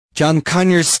John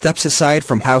Conyers steps aside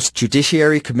from House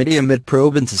Judiciary Committee amid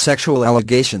probe into sexual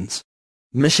allegations.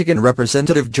 Michigan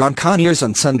Representative John Conyers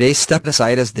on Sunday stepped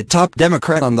aside as the top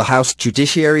Democrat on the House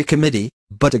Judiciary Committee,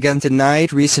 but again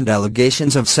denied recent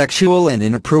allegations of sexual and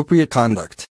inappropriate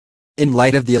conduct. In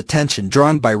light of the attention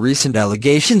drawn by recent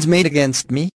allegations made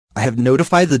against me, I have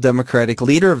notified the Democratic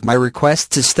leader of my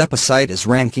request to step aside as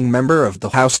ranking member of the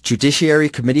House Judiciary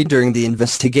Committee during the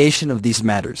investigation of these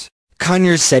matters,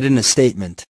 Conyers said in a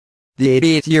statement. The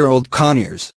 88-year-old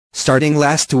Conyers, starting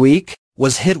last week,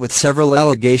 was hit with several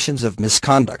allegations of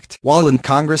misconduct while in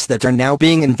Congress that are now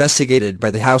being investigated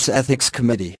by the House Ethics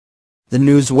Committee. The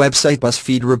news website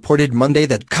BuzzFeed reported Monday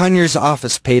that Conyers'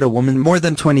 office paid a woman more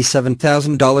than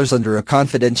 $27,000 under a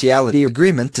confidentiality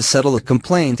agreement to settle a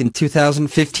complaint in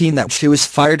 2015 that she was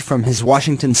fired from his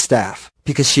Washington staff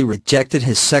because she rejected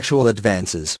his sexual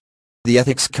advances. The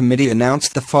Ethics Committee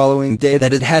announced the following day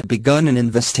that it had begun an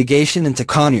investigation into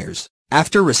Conyers,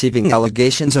 after receiving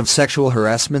allegations of sexual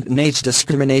harassment and age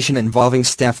discrimination involving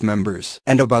staff members,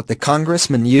 and about the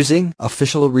congressman using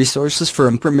official resources for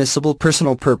impermissible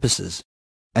personal purposes.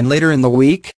 And later in the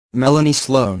week, Melanie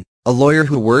Sloan, a lawyer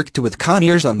who worked with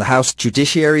Conyers on the House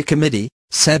Judiciary Committee,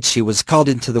 said she was called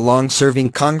into the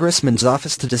long-serving congressman's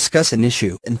office to discuss an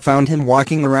issue and found him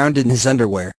walking around in his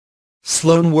underwear.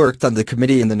 Sloan worked on the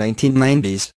committee in the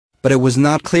 1990s, but it was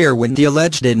not clear when the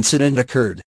alleged incident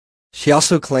occurred. She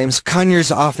also claims Conyers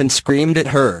often screamed at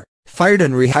her, fired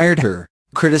and rehired her,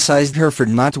 criticized her for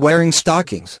not wearing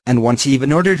stockings, and once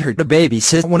even ordered her to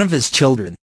babysit one of his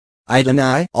children. I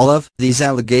deny all of these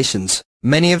allegations,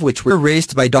 many of which were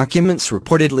raised by documents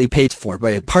reportedly paid for by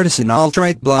a partisan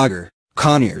alt-right blogger,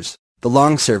 Conyers, the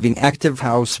long-serving active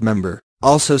House member,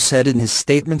 also said in his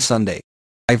statement Sunday.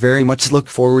 I very much look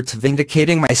forward to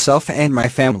vindicating myself and my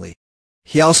family.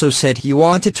 He also said he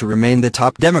wanted to remain the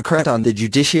top Democrat on the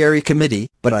Judiciary Committee,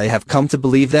 but I have come to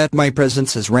believe that my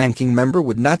presence as ranking member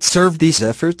would not serve these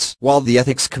efforts while the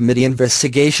Ethics Committee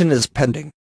investigation is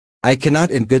pending. I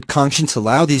cannot in good conscience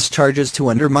allow these charges to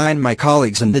undermine my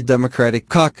colleagues in the Democratic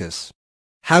caucus.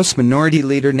 House Minority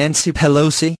Leader Nancy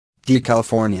Pelosi,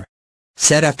 California,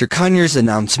 said after Conyers'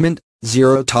 announcement,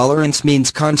 zero tolerance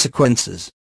means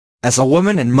consequences. As a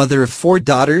woman and mother of 4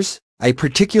 daughters, I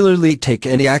particularly take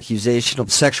any accusation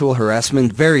of sexual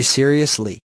harassment very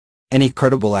seriously. Any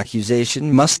credible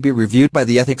accusation must be reviewed by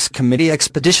the Ethics Committee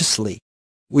expeditiously.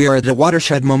 We are at a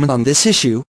watershed moment on this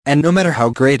issue, and no matter how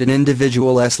great an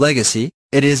individual's legacy,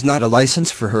 it is not a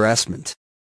license for harassment.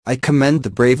 I commend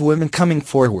the brave women coming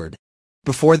forward.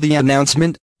 Before the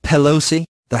announcement, Pelosi,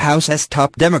 the House's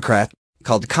top Democrat,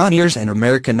 called Conyers an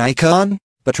American icon,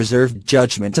 but reserved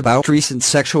judgment about recent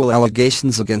sexual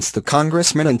allegations against the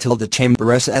congressman until the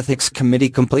chamber's Ethics Committee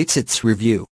completes its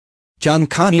review. John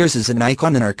Conyers is an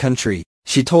icon in our country,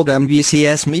 she told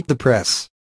NBC's Meet the Press.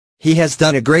 He has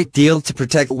done a great deal to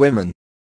protect women,